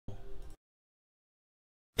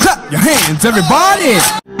your hands, everybody.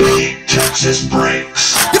 Texas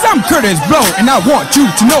breaks. Cause I'm Curtis Blow, and I want you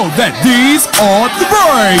to know that these are the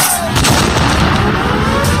breaks.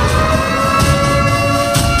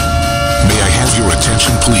 May I have your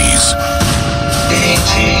attention, please?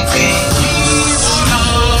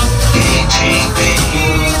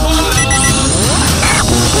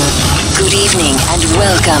 Good evening and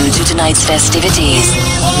welcome to tonight's festivities.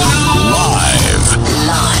 Live.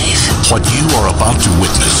 What you are about to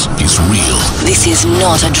witness is real. This is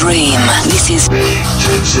not a dream. This is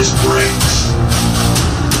Texas breaks.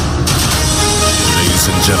 Ladies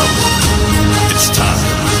and gentlemen, it's time.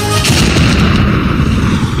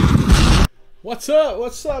 What's up?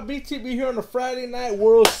 What's up? BTB here on the Friday Night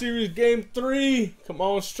World Series Game 3. Come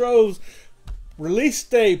on, Stros. Release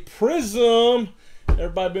day, Prizm.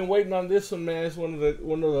 Everybody been waiting on this one, man. It's one of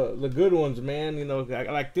the good ones, man. You know,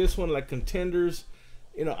 I like this one, like Contenders.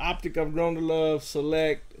 You know, Optic I've grown to love,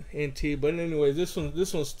 Select, NT. But anyways, this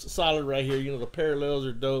one's solid right here. You know, the parallels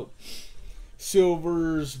are dope.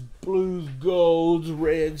 Silvers, blues, golds,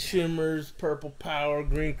 red shimmers, purple power,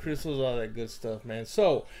 green crystals, all that good stuff, man.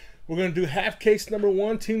 So we're gonna do half case number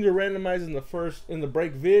 1. Teams are randomized in the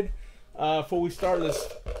break vid. Before we start,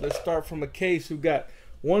 let's start from a case. We've got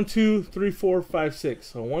 1, 2, 3, 4, 5, 6.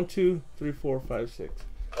 So 1, 2, 3, 4, 5, 6.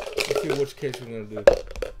 Let's see which case we're gonna do.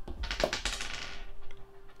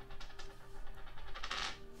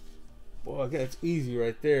 Boy, that's easy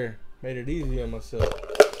right there. Made it easy on myself.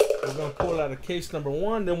 We're gonna pull out a case number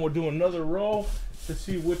 1, then we'll do another roll to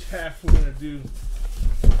see which half we're gonna do.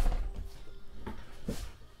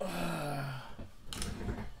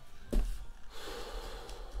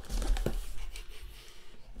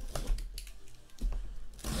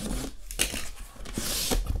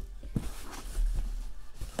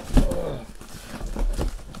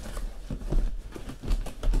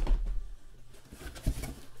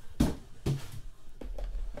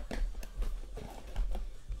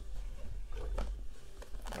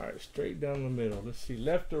 Alright, straight down the middle. Let's see,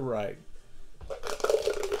 left or right?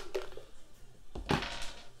 I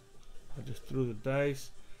just threw the dice.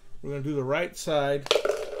 We're going to do the right side.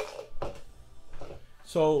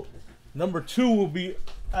 So, number 2 will be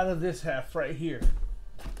out of this half right here.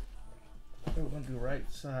 We're going to do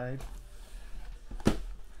right side.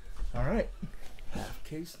 Alright, half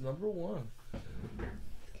case number 1.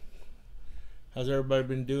 How's everybody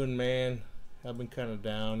been doing, man? I've been kind of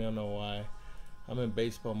down. I don't know why. I'm in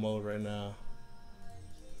baseball mode right now.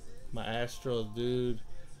 My Astros, dude.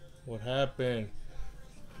 What happened?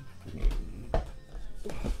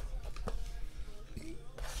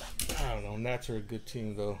 I don't know. Nats are a good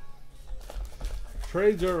team, though.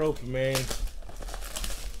 Trades are open, man.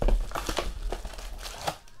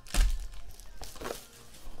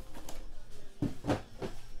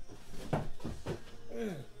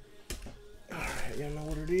 Alright, y'all know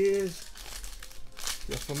what it is.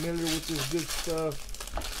 You're familiar with this good stuff.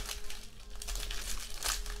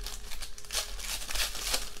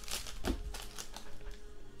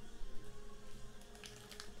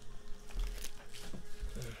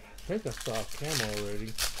 I think I saw a camo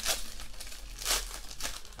already.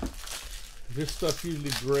 This stuff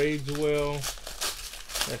usually grades well.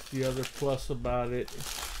 That's the other plus about it.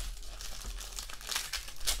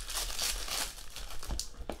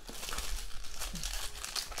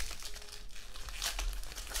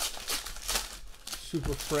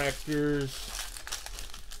 Superfractors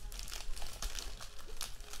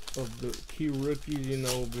of the key rookies, you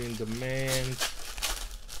know, be in demand.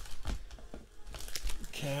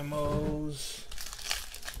 Camos.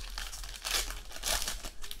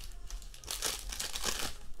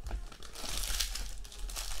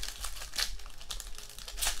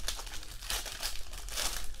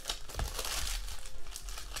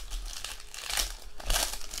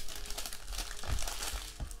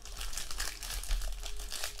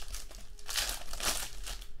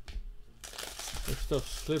 This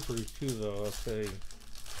stuff's slippery too, though, I'll say.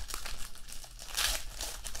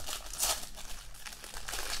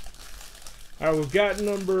 Alright, we've got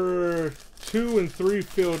number 2 and 3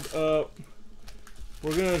 filled up.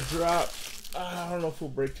 We're gonna drop. I don't know if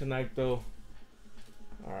we'll break tonight, though.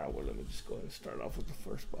 Alright, well, let me just go ahead and start off with the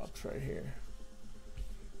first box right here.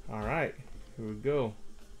 Alright, here we go.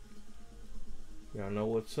 Y'all know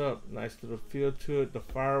what's up. Nice little feel to it. The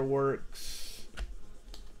fireworks.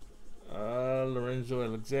 Lorenzo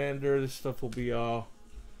Alexander. This stuff will be all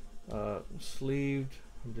sleeved.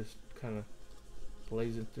 I'm just kind of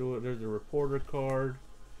blazing through it. There's a reporter card.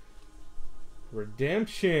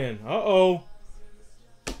 Redemption. Uh-oh.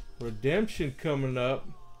 Redemption coming up.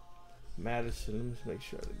 Madison. Let me just make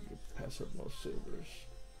sure I didn't pass up no silvers.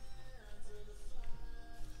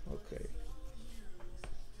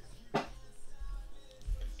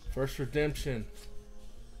 First redemption.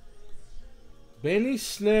 Benny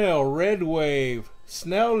Snell, Red Wave.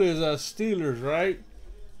 Snell is Steelers, right?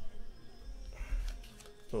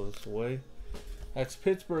 Throw this away. That's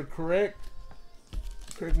Pittsburgh, correct?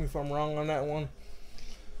 Correct me if I'm wrong on that one.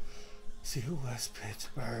 Let's see who was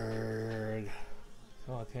Pittsburgh.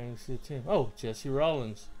 Oh, I can't even see the team. Oh, Jesse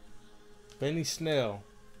Rollins. Benny Snell.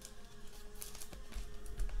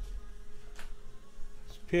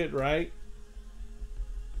 It's Pitt, right?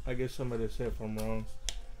 I guess somebody said if I'm wrong.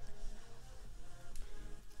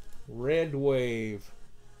 Red Wave.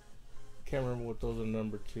 Can't remember what those are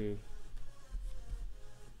number 2.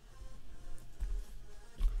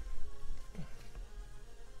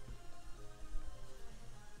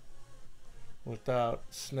 Without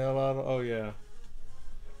Snell out. Oh yeah.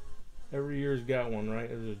 Every year's got one, right?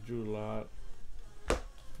 There's a Drew lot. I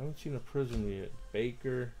haven't seen a Prizm yet.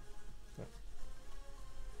 Baker.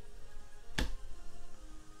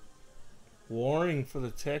 Waring for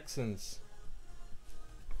the Texans.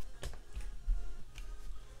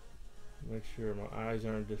 Make sure my eyes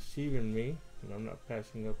aren't deceiving me and I'm not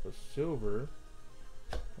passing up a silver.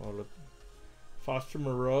 Oh, look. Foster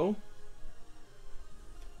Moreau.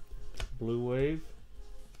 Blue Wave.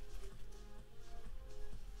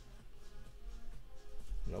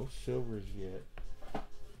 No silvers yet.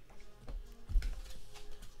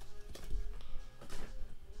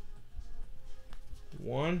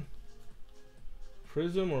 One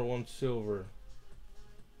Prizm or one silver?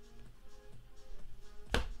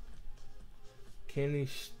 Kenny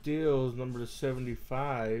Stills, number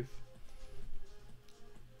 75.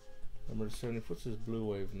 Number 70. What's this Blue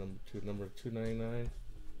Wave number 2? Number 299.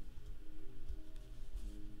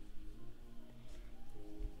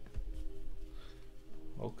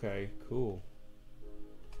 Okay, cool.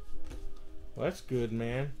 Well, that's good,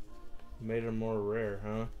 man. Made them more rare,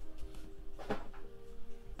 huh?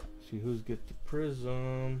 See who's get the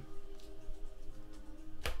Prizm.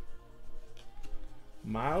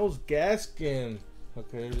 Miles Gaskin.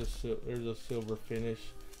 Okay, there's a silver finish.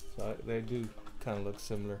 So they do kind of look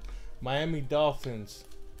similar. Miami Dolphins.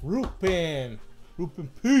 Rupin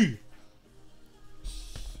P.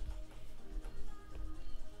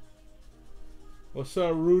 What's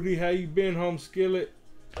up, Rudy? How you been, home skillet?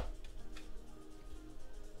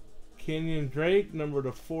 Kenyon Drake, number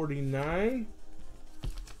to 49.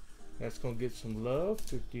 That's gonna get some love.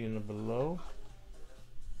 50 and below.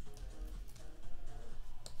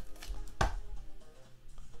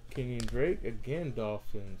 Kenyon Drake, again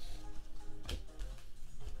Dolphins.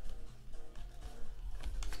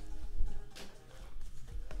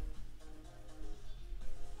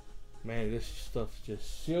 Man, this stuff's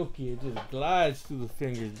just silky. It just glides through the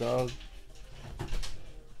fingers, dog.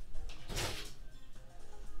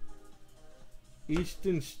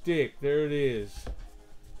 Easton Stick, there it is.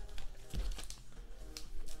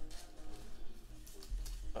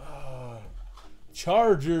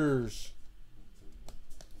 Chargers.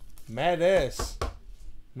 Matt S.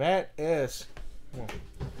 Matt S. Come on.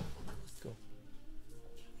 Let's go.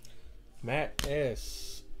 Matt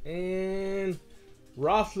S. And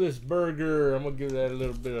Roethlisberger. I'm going to give that a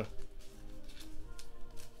little bit of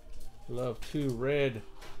love too. Red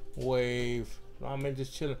Wave. Oh, man,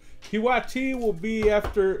 just chilling. PYT will be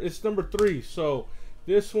after, it's number 3. So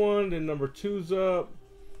this one, then number 2's up.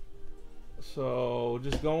 So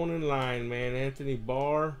just going in line, man. Anthony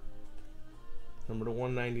Barr. Number to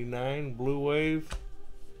 199. Blue Wave.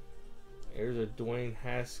 There's a Dwayne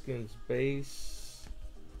Haskins base.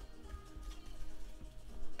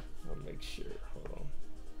 I'll make sure. Hold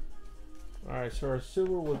on. Alright, so our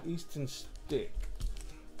silver with Easton Stick.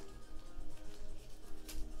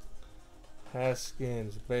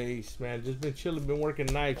 Haskins base, man. Just been chilling, been working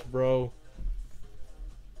nights, bro.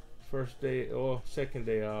 First day, oh, second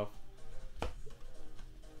day off.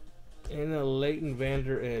 And a Leighton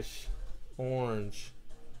Vander Esch. Orange.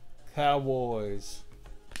 Cowboys.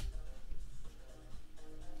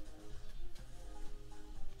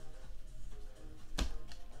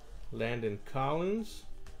 Landon Collins.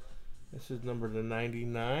 This is number to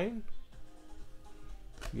 99.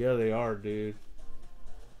 Yeah, they are, dude.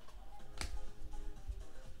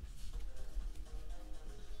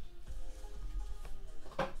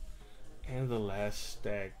 And the last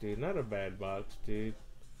stack, dude. Not a bad box, dude.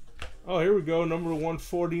 Oh, here we go. Number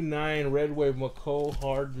 149, Red Wave, McCole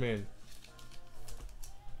Hardman.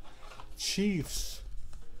 Chiefs.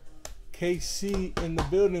 KC in the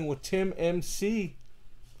building with Tim MC.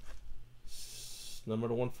 Number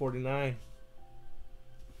to 149.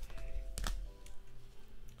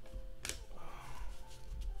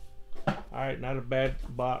 Alright, not a bad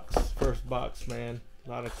box. First box, man. A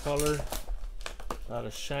lot of color. A lot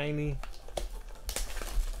of shiny.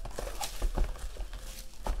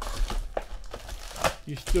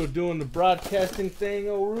 You still doing the broadcasting thing,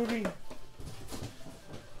 oh Rudy?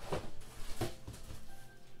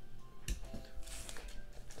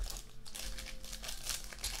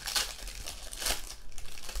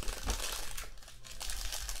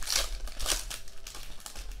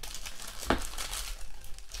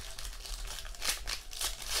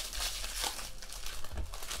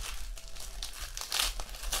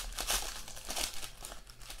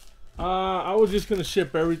 I was just gonna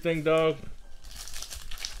ship everything, dog.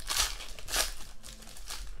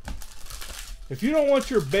 If you don't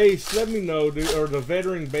want your base, let me know, dude, or the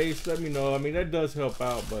veteran base, let me know. I mean, that does help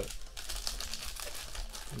out, but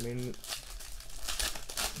I mean,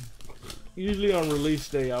 usually on release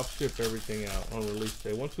day, I'll ship everything out on release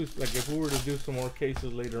day. Once we, like, if we were to do some more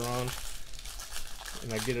cases later on,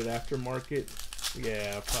 and I get it aftermarket,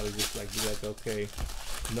 yeah, I'll probably just like be like, okay,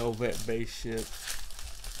 no vet base ship.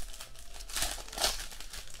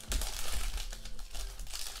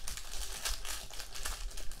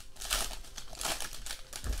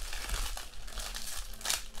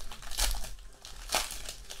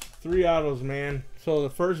 Three autos, man. So the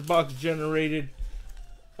first box generated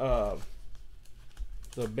the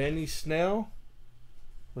Benny Snell,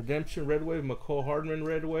 Redemption Red Wave, McCall Hardman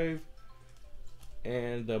Red Wave,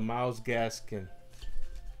 and the Miles Gaskin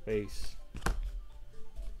base.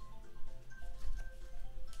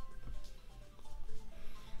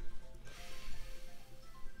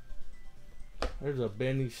 There's a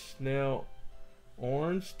Benny Snell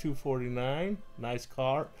Orange 249. Nice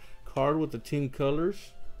card with the team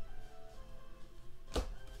colors.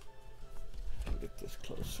 Get this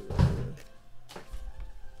closer over here.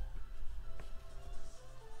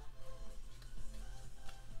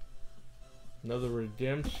 Another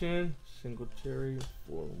Redemption Singletary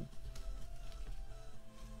for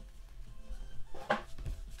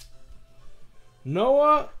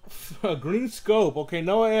Noah Green Scope. Okay,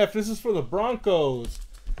 Noah F. This is for the Broncos.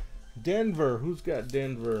 Denver. Who's got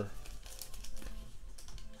Denver?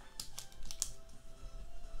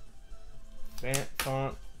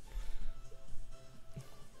 Font.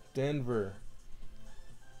 Denver.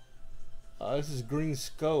 This is Green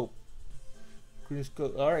Scope. Green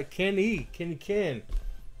Scope. All right, Kenny.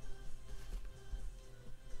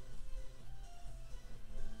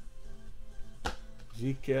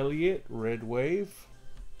 Zeke Elliott, Red Wave.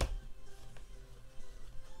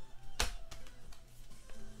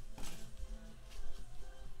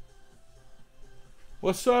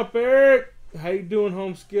 What's up, Eric? How you doing,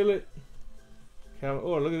 Home Skillet?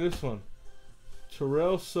 Oh, look at this one.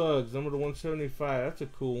 Terrell Suggs, number to 175. That's a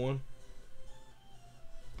cool one.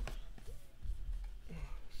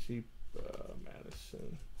 Sheep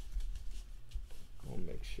Madison. I'll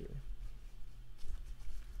make sure.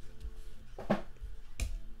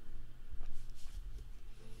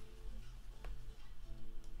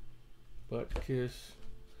 Butt Kiss.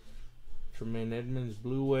 Tremaine Edmonds,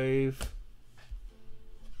 Blue Wave.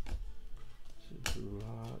 Drew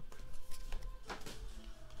Lock.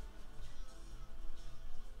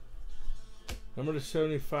 Number to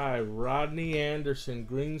 75, Rodney Anderson,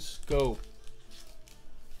 Green Scope.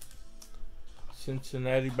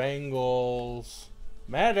 Cincinnati Bengals.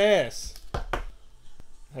 Matt S.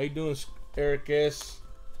 How you doing, Eric S?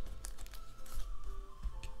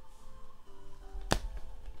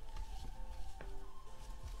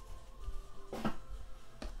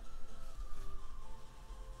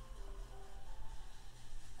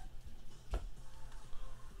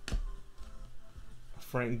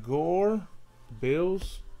 Frank Gore,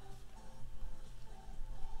 Bills.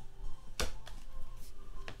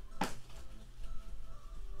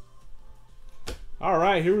 All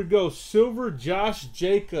right, here we go. Silver Josh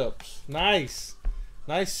Jacobs. Nice.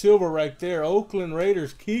 Nice silver right there. Oakland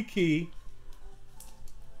Raiders, Kiki.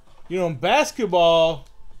 You know, in basketball,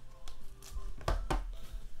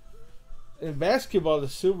 the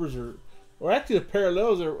silvers are, or actually the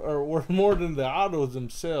parallels are worth more than the autos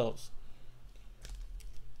themselves.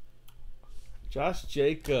 Josh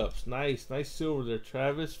Jacobs, nice silver there.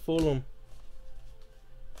 Travis Fulham.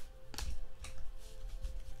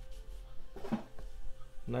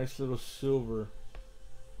 Nice little silver.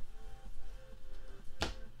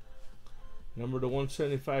 Number to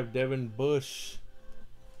 175, Devin Bush.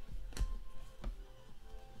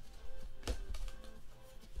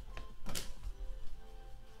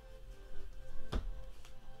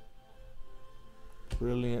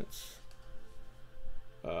 Brilliance.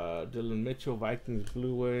 Dylan Mitchell, Vikings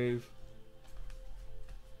Blue Wave.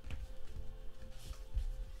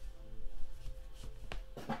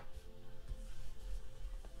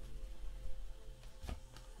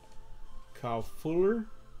 Kyle Fuller,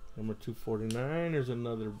 number 249. There's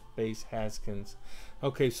another base Haskins.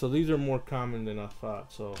 Okay, so these are more common than I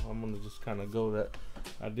thought. So I'm gonna just kind of go that.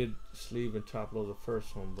 I did sleeve and top load the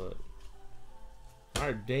first one, but all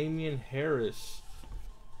right, Damian Harris.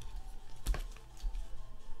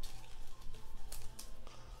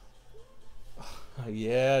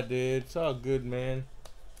 Yeah, dude, it's all good, man.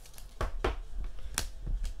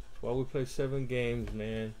 Well, we play 7 games,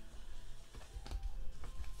 man.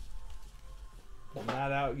 I'm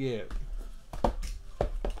not out yet.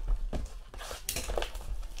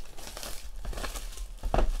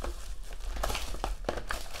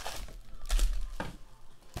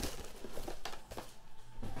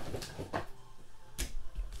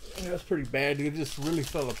 That's pretty bad, dude. It just really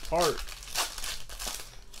fell apart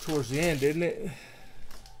towards the end, didn't it?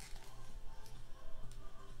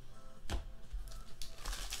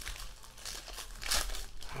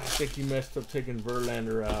 I think he messed up taking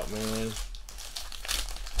Verlander out, man.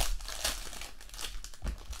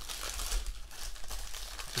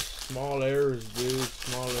 Just small errors, dude.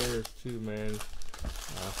 Small errors too, man.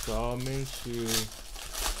 I saw Minshew.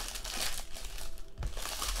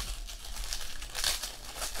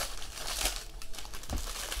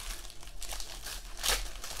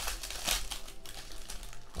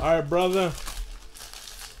 All right, brother.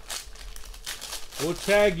 We'll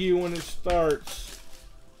tag you when it starts.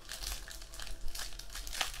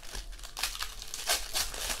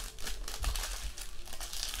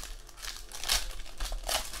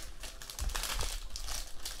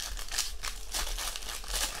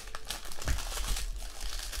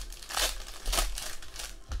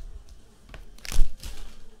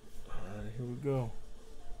 Here we go.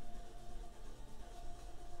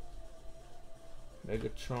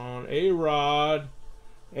 Megatron, A-Rod,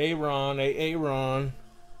 Aaron,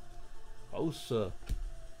 Osa,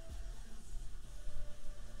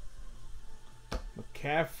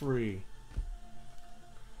 McCaffrey,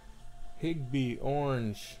 Higbee,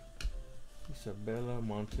 Orange, Isabella,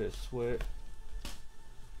 Montez Sweat.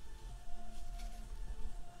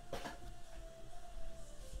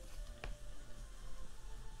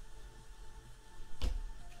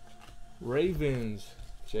 Ravens,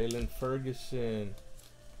 Jalen Ferguson.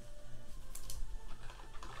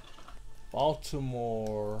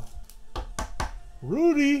 Baltimore,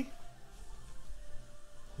 Rudy.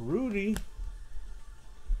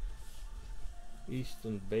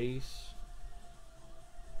 Easton base.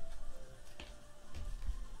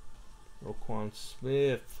 Roquan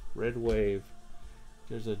Smith, Red Wave.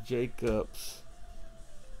 There's a Jacobs.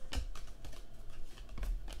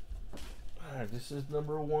 Alright, this is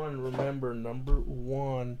number 1. Remember, number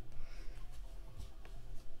 1.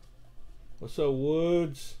 What's up,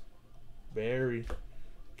 Woods? Barry.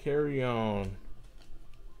 Carry on.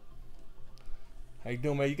 How you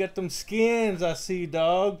doing, man? You got them skins, I see,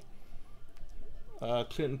 dog.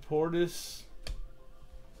 Clinton Portis.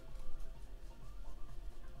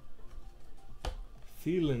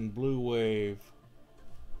 Thielen, Blue Wave.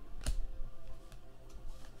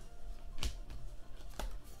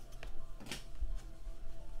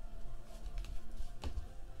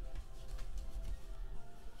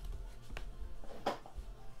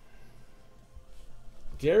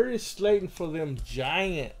 Darius Slayton for them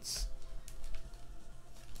Giants.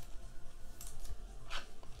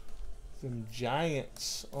 Them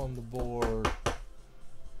Giants on the board.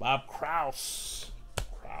 Bob Kraus.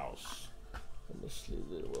 Let me see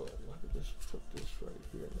this. Well, let me just put this right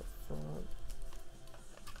here in the front.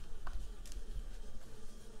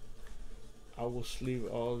 I will sleeve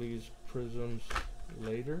all these Prizms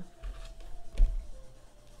later.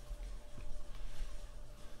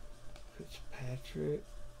 Fitzpatrick.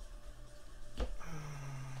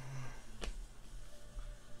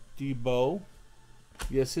 Debo.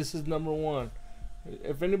 Yes, this is number 1.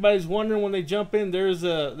 If anybody's wondering when they jump in, there's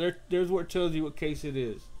where it tells you what case it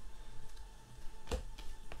is.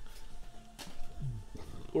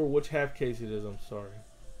 Or which half case it is, I'm sorry.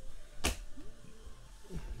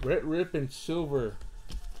 Brett Rip in silver.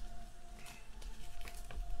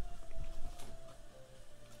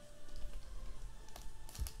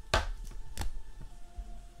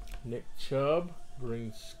 Nick Chubb,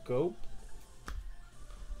 green scope.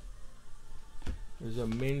 There's a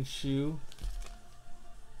Minshew.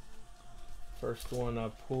 First one I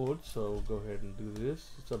pulled, so we'll go ahead and do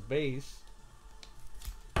this. It's a base.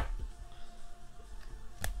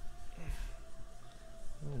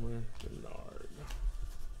 Oh man, Bernard.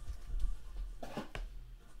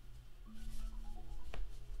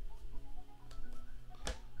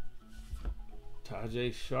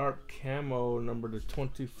 Tajay Sharp camo, number to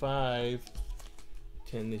 25.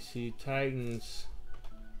 Tennessee Titans.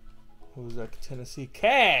 Who's that? Tennessee.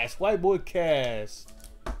 Cass. White boy Cass.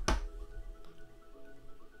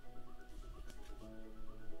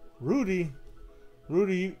 Rudy.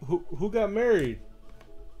 Rudy, who got married?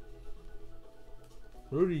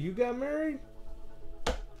 Rudy, you got married?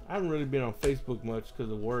 I haven't really been on Facebook much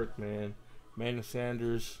because of work, man. Amanda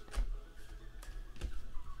Sanders.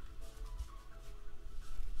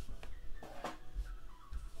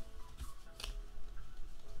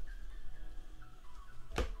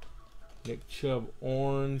 Nick Chubb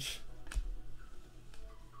orange.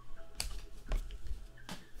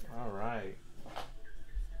 All right.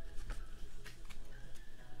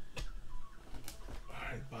 All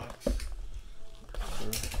right, box.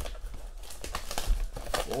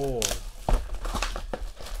 Four.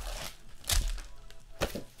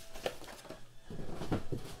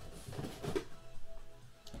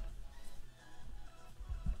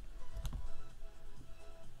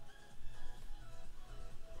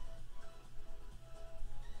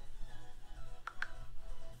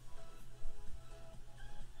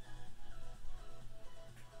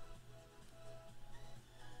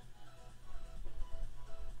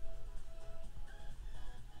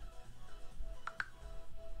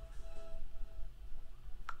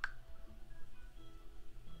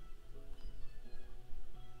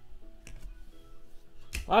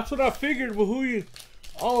 That's what I figured. But who you?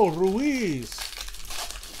 Oh, Ruiz.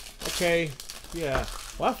 Okay, yeah.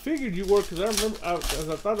 Well, I figured you were because I remember as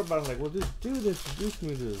I thought about it, like, well, this dude introduced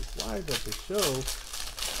me to this wife at the show.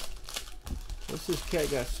 Once this cat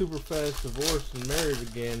got super fast divorced and married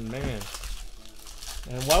again, man.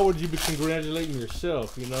 And why would you be congratulating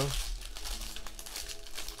yourself, you know?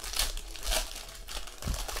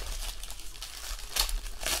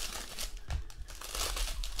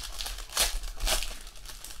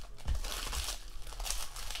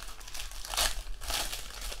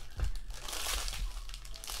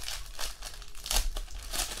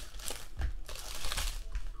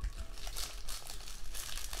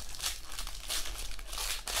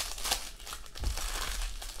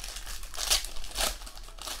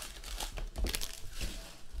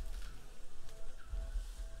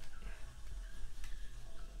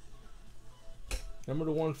 Number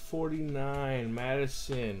to 149,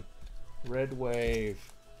 Madison, Red Wave.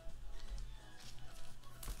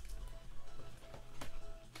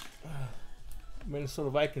 Minnesota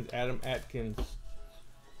Vikings, Adam Atkins.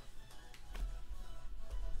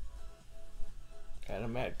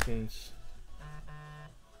 Adam Atkins.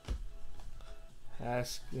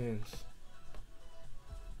 Haskins.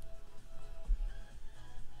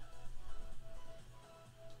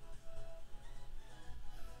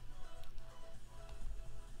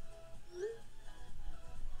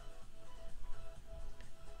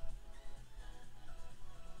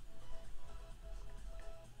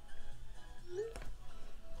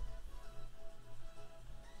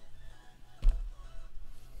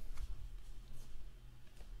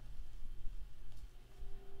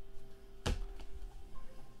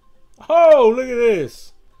 Oh, look at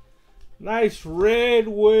this. Nice Red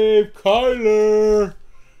Wave Kyler.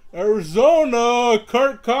 Arizona,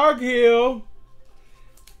 Kurt Coghill.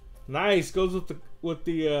 Nice. Goes with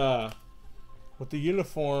the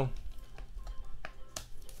uniform.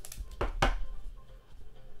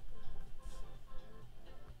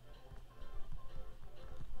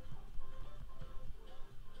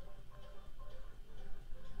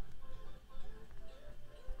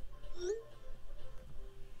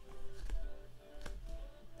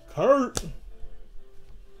 Kurt.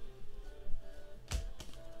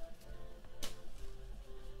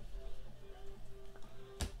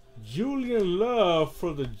 Julian Love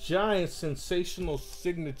for the Giants, sensational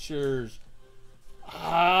signatures.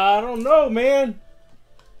 I don't know, man.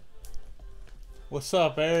 What's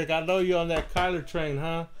up, Eric? I know you're on that Kyler train,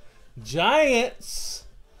 huh? Giants.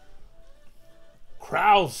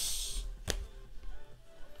 Kraus.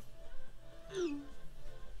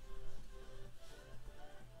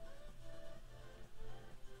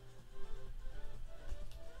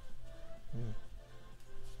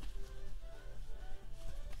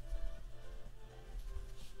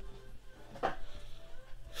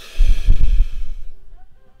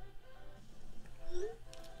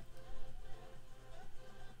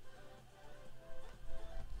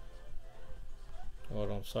 Hold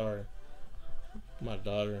on, sorry. My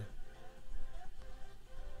daughter.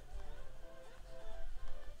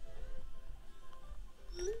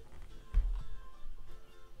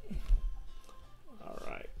 All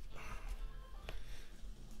right.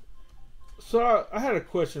 So I had a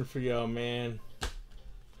question for y'all, man.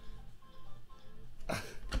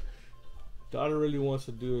 Daughter really wants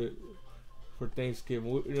to do it for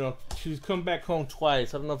Thanksgiving. You know, she's come back home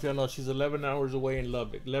twice. I don't know if y'all know, she's 11 hours away in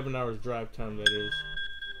Lubbock. 11 hours drive time, that is.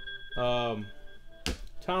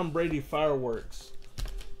 Tom Brady fireworks.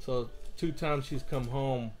 So 2 times she's come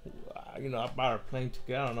home. You know, I bought her a plane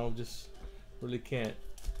ticket. I don't know, just really can't.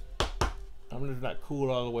 I'm just not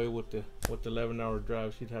cool all the way with the 11-hour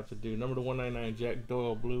drive she'd have to do. Number to 199, Jack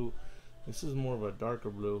Doyle blue. This is more of a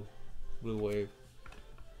darker blue wave.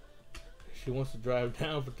 She wants to drive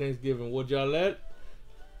down for Thanksgiving. Would y'all let?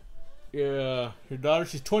 Yeah, your daughter,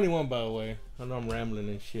 she's 21 by the way. I know I'm rambling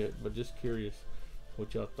and shit, but just curious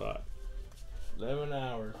what y'all thought. 11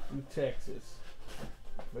 hours through Texas.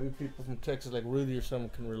 Maybe people from Texas like Rudy or someone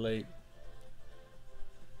can relate.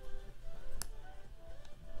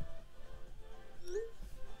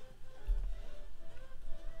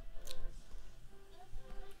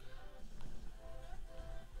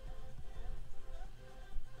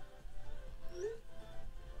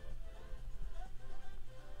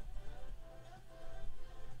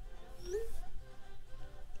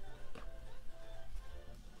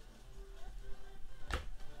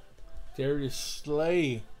 Darius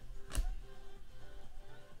Slay.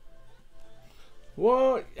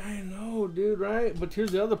 Well, I know, dude, right? But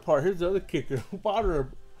here's the other part. Here's the other kicker. Who bought her?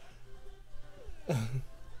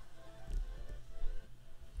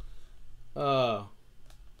 Bought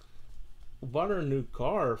her a new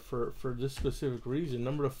car for this specific reason.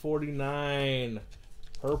 Number 49,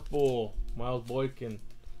 purple, Miles Boykin.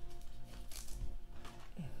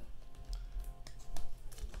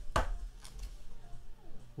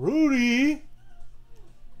 Rudy.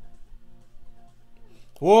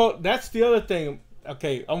 Well, that's the other thing.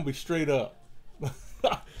 Okay, I'm gonna be straight up.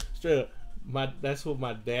 Straight up. That's what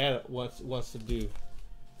my dad wants to do.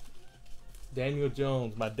 Daniel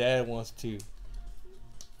Jones, my dad wants to.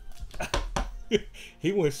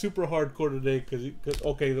 He went super hardcore today because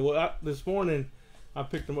okay, this morning I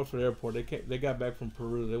picked him up from the airport. They got back from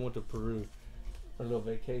Peru. They went to Peru for a little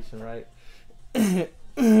vacation, right?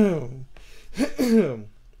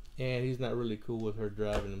 And he's not really cool with her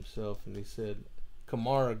driving himself. And he said,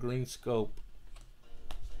 Camara, green scope.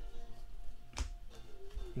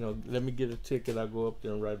 You know, let me get a ticket. I'll go up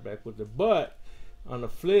there and ride back with her. But on the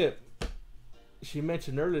flip, she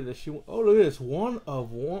mentioned earlier that she... Oh, look at this. One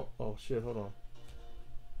of one. Oh, shit. Hold on.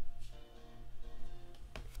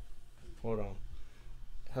 Hold on.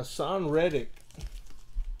 Hassan Reddick.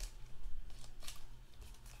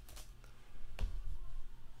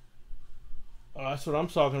 Oh, that's what I'm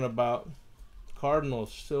talking about.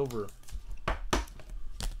 Cardinals, silver.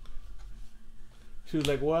 She was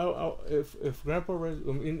like, well, if Grandpa, I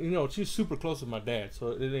mean, you know, she's super close with my dad,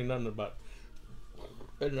 so it ain't nothing about,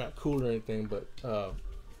 they're not cool or anything, but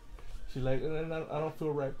she's like, I don't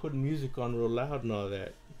feel right putting music on real loud and all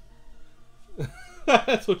that.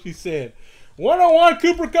 That's what she said. 101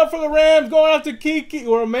 Cooper Cup for the Rams, going out to Kiki,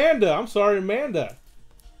 or Amanda. I'm sorry, Amanda.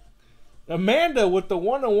 Amanda with the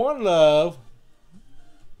 101 love.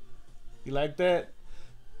 You like that?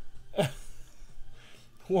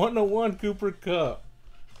 101 Cooper Cup.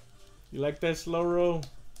 You like that slow roll?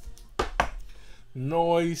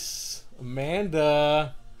 Noise.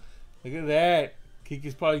 Amanda. Look at that.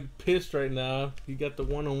 Kiki's probably pissed right now. You got the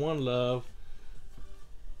 101 love.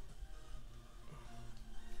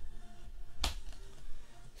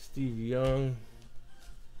 Steve Young.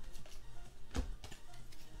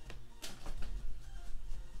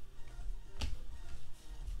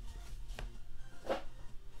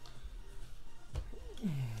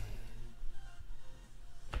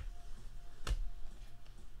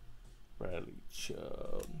 Bradley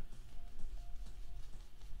Chubb.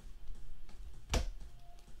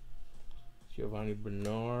 Giovanni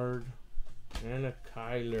Bernard. Anna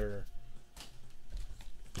Kyler.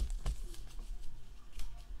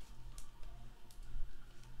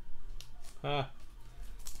 Ah.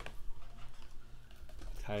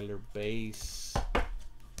 Kyler Base.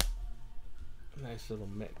 Nice little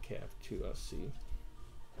Metcalf too, I see.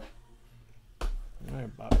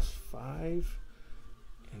 Alright, box 5.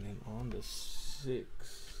 And then on to 6.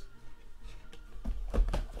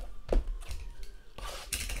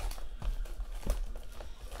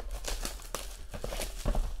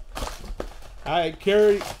 Alright,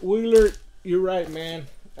 Kerry Wheeler, you're right, man.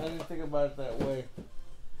 I didn't think about it that way.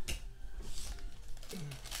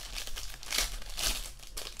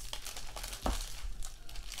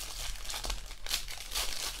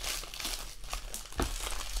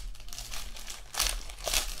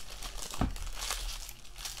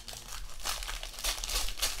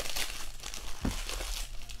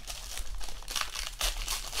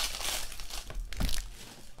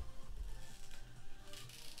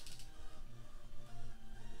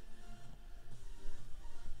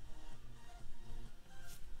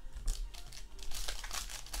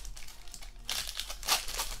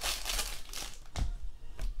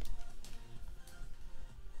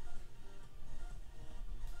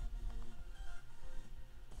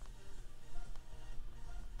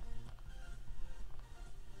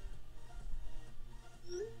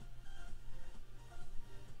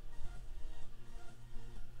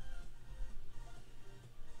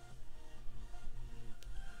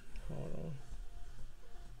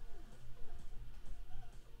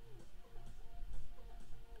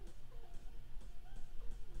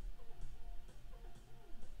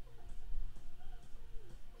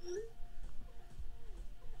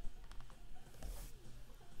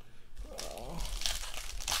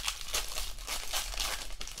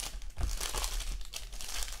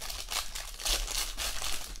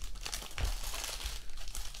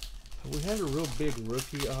 had a real big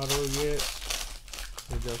rookie auto yet.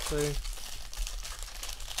 What did y'all say?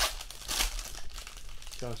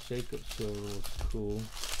 Josh Jacobs silver was cool.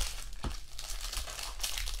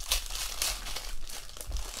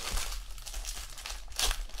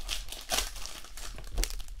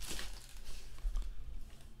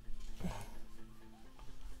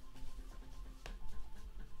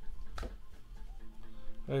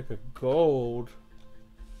 Like a gold.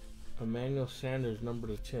 Emmanuel Sanders, number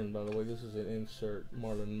to 10. By the way, this is an insert.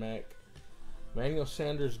 Marlon Mack. Emmanuel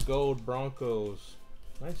Sanders, gold Broncos.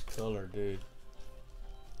 Nice color, dude.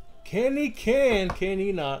 Can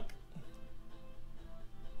he not?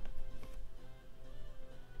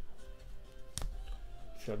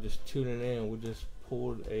 If y'all just tuning in, we just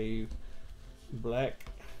pulled a black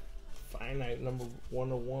finite number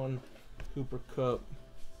 101 Cooper Kupp.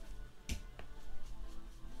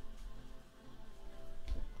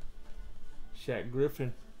 Shaq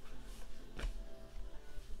Griffin.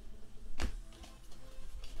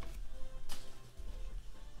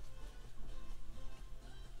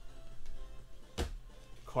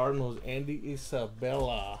 Cardinals, Andy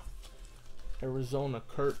Isabella. Arizona,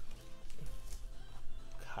 Kurt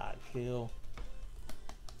Cothill.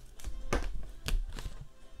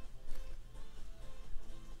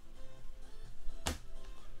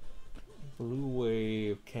 Blue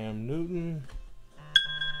Wave, Cam Newton.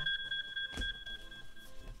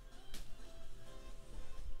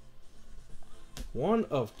 One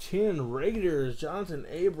of 10 Raiders, Jonathan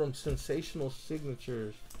Abrams, sensational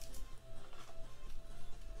signatures.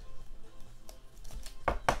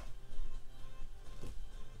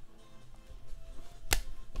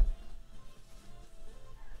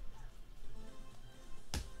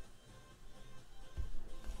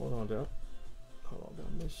 Hold on, did I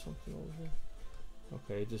miss something over here?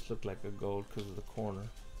 Okay, it just looked like a gold because of the corner.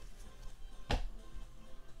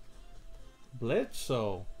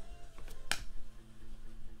 Bledsoe.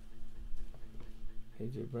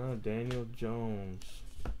 AJ Brown, Daniel Jones.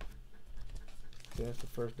 Okay, that's the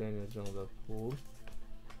first Daniel Jones I pulled.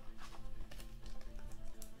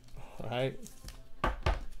 Alright.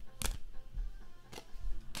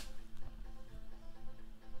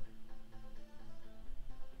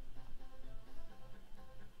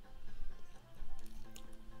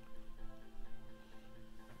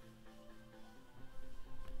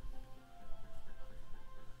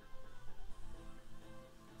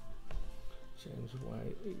 James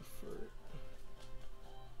White, Eifert.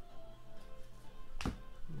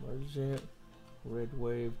 Emergent, Red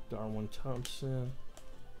Wave, Darwin Thompson.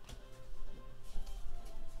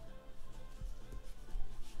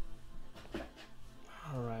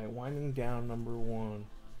 Alright, winding down number 1.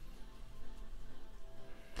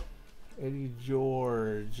 Eddie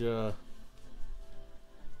George. Pearson,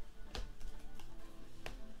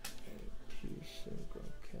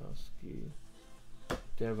 Gronkowski.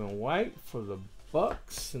 Devin White for the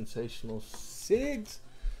Bucks. Sensational Sigs.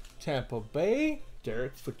 Tampa Bay.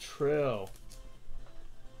 Derek Futrell.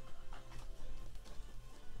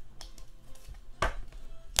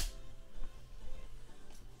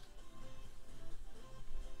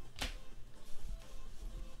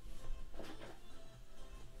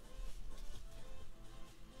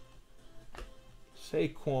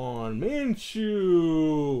 Saquon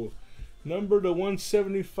Minshew. Number to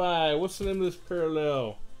 175. What's the name of this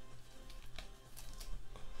parallel?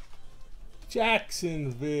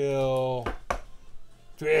 Jacksonville.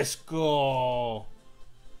 Driscoll.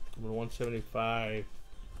 Number 175.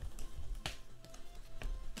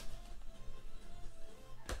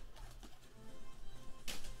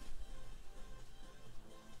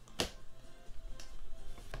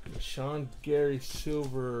 Sean Gary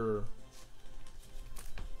Silver.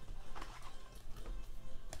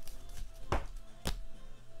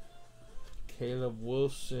 Caleb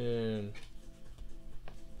Wilson.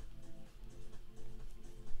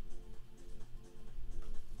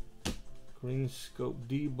 Green Scope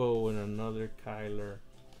Debo and another Kyler.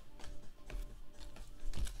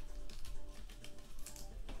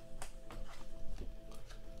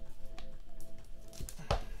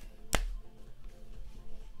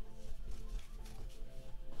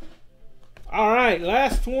 All right,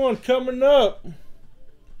 last one coming up.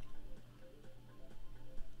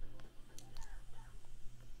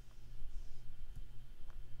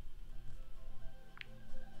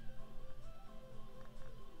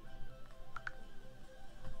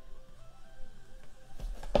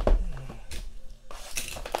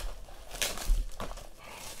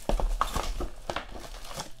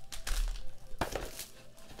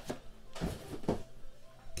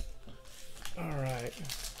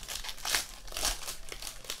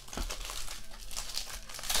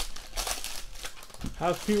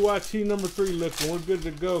 How's PYT number 3 looking? We're good to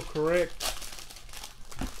go, correct?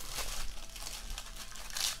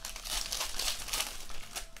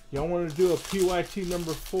 Y'all want to do a PYT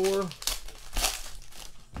number 4?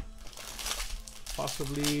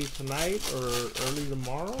 Possibly tonight or early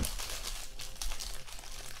tomorrow?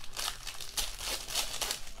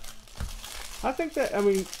 I think that, I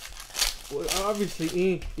mean,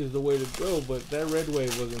 obviously ink is the way to go, but that red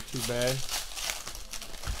wave wasn't too bad.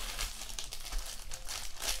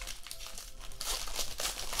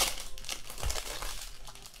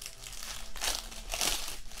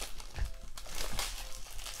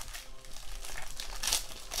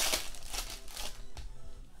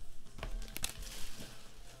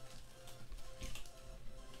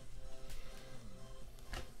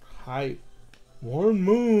 Hype. Warm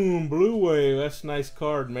Moon, Blue Wave. That's a nice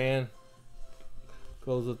card, man.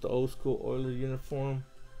 Goes with the old school Oilers uniform.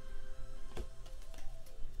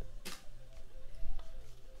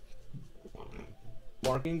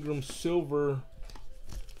 Mark Ingram, Silver.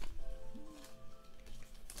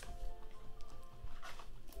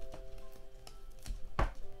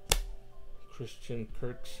 Christian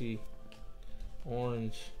Kirksey,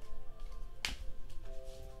 Orange.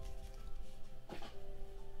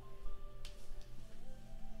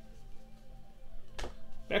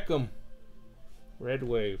 Beckham, Red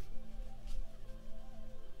Wave.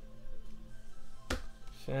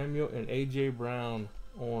 Samuel and AJ Brown,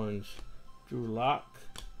 Orange. Drew Lock.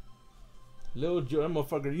 Lil Jordan,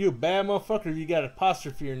 motherfucker, you a bad motherfucker. You got an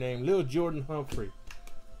apostrophe your name. Lil Jordan Humphrey.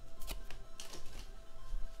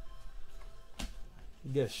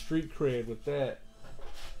 You get street cred with that.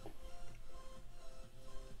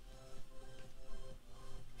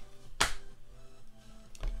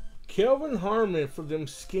 Kelvin Harmon for them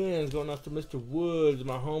Skins going out to Mr. Woods,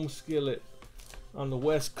 my home skillet on the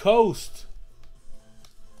West Coast.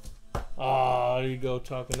 Ah, there you go,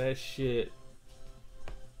 talking that shit.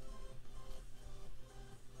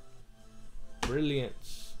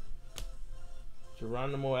 Brilliance.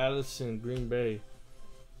 Geronimo Allison, Green Bay.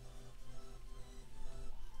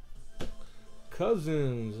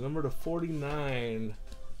 Cousins, number to 49.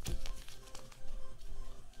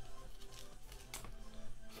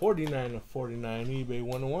 49 of 49, eBay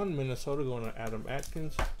 101, Minnesota going to Adam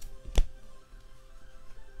Atkins.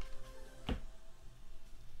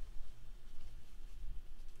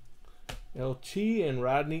 LT and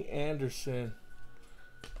Rodney Anderson.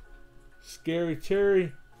 Scary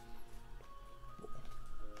Terry.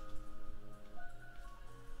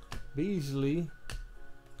 Beasley.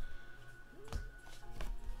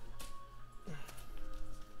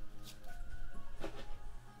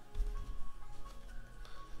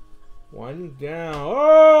 Winding down.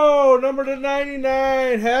 Oh, number to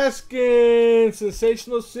 99. Haskins.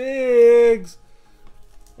 Sensational Sigs.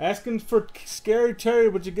 Asking for Scary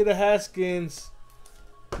Terry, but you get a Haskins.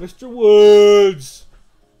 Mr. Woods.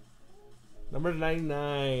 Number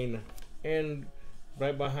 99. And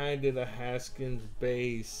right behind it, a Haskins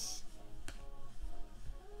base.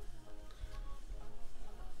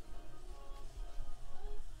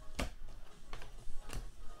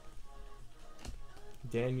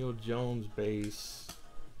 Daniel Jones base.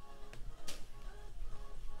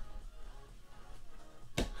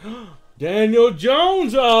 Daniel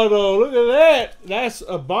Jones auto. Look at that. That's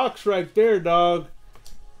a box right there, dog.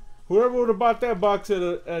 Whoever would have bought that box at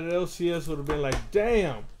an LCS would have been like,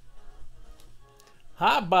 damn.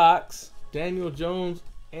 Hot box. Daniel Jones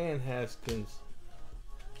and Haskins.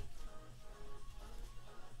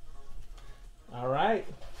 All right.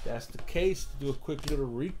 That's the case. Do a quick little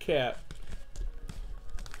recap.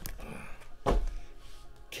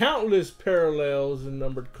 Countless parallels and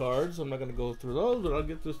numbered cards. I'm not going to go through those, but I'll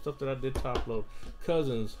get through stuff that I did top load.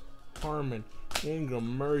 Cousins, Harmon,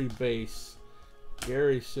 Ingram, Murray base,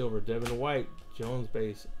 Gary Silver, Devin White, Jones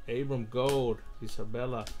base, Abram Gold,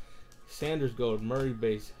 Isabella, Sanders Gold, Murray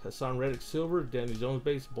base, Hassan Reddick Silver, Danny Jones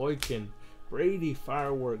base, Boykin, Brady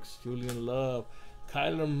Fireworks, Julian Love,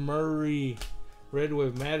 Kyler Murray, Red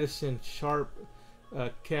Wave Madison, Sharp,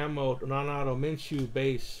 Camo, non-auto Minshew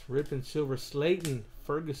base, Ripon Silver, Slayton,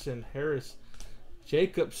 Ferguson, Harris,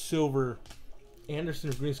 Jacob Silver, Anderson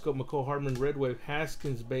of Greenscope, McCall Hardman, Red Wave,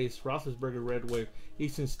 Haskins base, Roethlisberger Red Wave,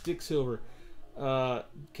 Easton Stick Silver,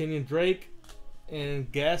 Kenyon Drake,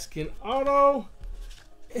 and Gaskin auto.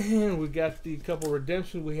 And we got the couple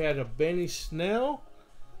redemptions. We had a Benny Snell,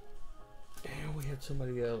 and we had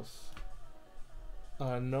somebody else.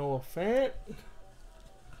 Noah Fant.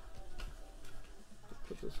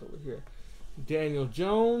 Put this over here. Daniel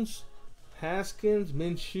Jones, Haskins,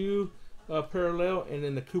 Minshew, parallel, and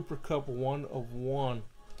then the Cooper Cup 1 of 1.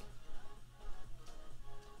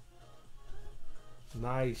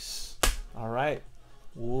 Nice. All right.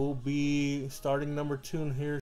 We'll be starting number 2 in here